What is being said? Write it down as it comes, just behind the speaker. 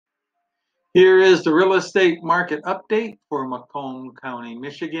Here is the real estate market update for Macomb County,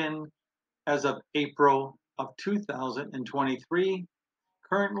 Michigan as of April of 2023.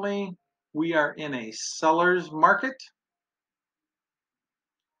 Currently, we are in a seller's market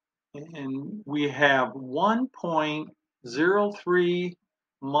and we have 1.03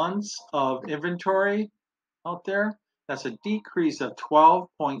 months of inventory out there. That's a decrease of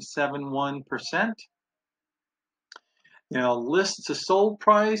 12.71%. Now, list to sold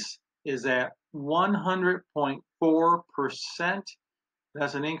price is at 100.4%.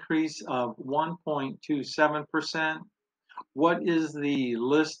 That's an increase of 1.27%. What is the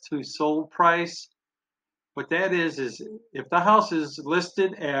list to sold price? What that is if the house is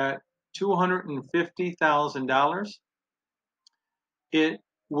listed at $250,000, it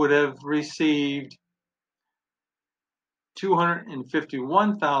would have received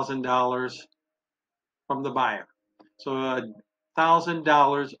 $251,000 from the buyer. So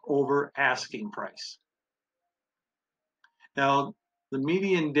 $1,000 over asking price. Now, the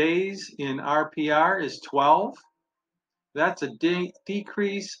median days in RPR is 12. That's a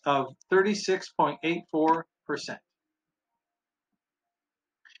decrease of 36.84%.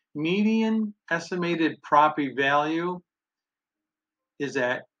 Median estimated property value is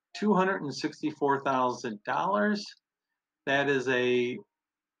at $264,000. That is a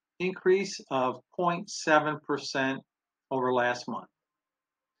increase of 0.7% over last month.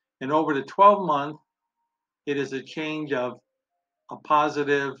 And over the 12 month, it is a change of a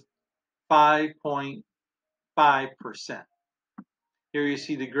positive 5.5%. Here you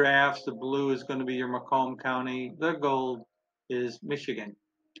see the graphs. The blue is going to be your Macomb County. The gold is Michigan.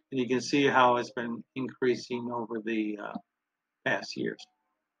 And you can see how it's been increasing over the past years.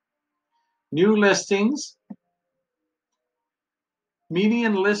 New listings.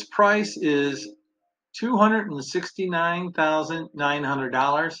 Median list price is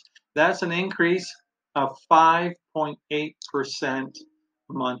 $269,900. That's an increase of 5.8%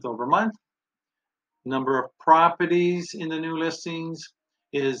 month over month. Number of properties in the new listings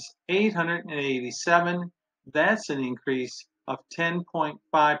is 887. That's an increase of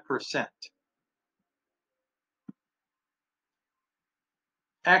 10.5%.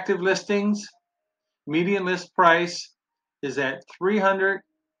 Active listings, median list price is at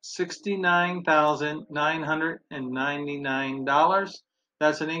 $369,999.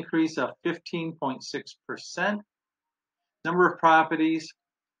 That's an increase of 15.6%. Number of properties,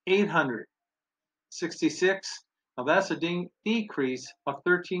 866. Now that's a decrease of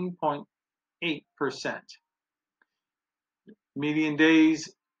 13.8%. Median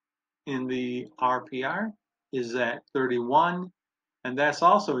days in the RPR is at 31, and that's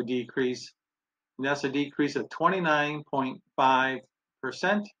also a decrease. And that's a decrease of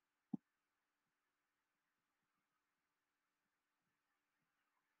 29.5%.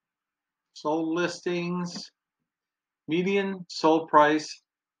 Sold listings, median sold price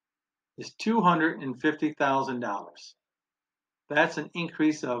is $250,000. That's an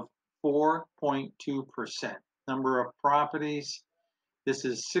increase of 4.2%. Number of properties, this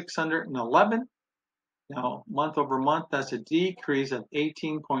is 611. Now, month over month, that's a decrease of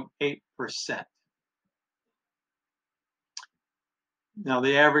 18.8%. Now,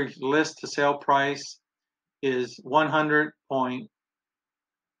 the average list to sale price is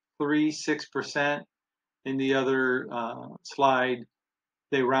 100.36%. In the other slide,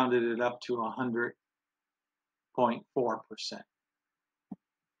 they rounded it up to 100.4%.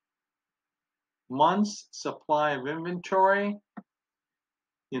 Months supply of inventory.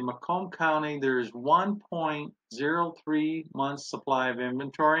 In Macomb County, there's 1.03 months supply of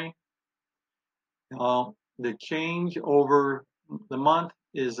inventory. The change over the month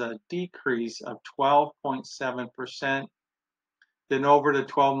is a decrease of 12.7%. Then over the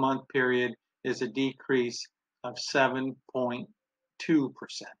 12-month period is a decrease of 7.2%.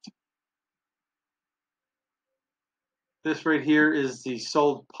 This right here is the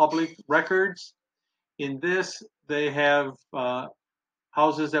sold public records. In this, they have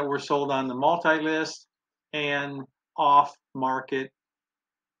houses that were sold on the multi-list and off-market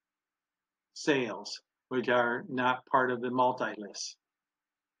sales, which are not part of the multi-list.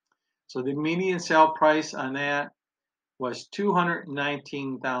 So the median sale price on that was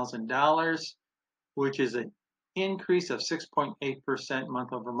 $219,000, which is an increase of 6.8%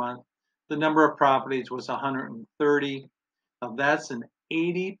 month over month. The number of properties was 130. Now that's an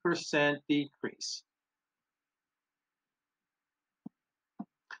 80% decrease.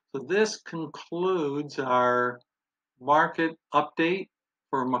 So this concludes our market update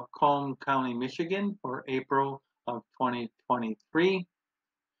for Macomb County, Michigan for April of 2023.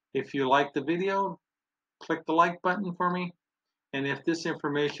 If you like the video, click the like button for me. And if this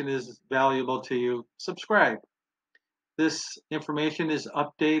information is valuable to you, subscribe. This information is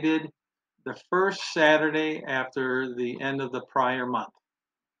updated the first Saturday after the end of the prior month.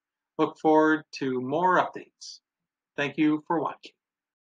 Look forward to more updates. Thank you for watching.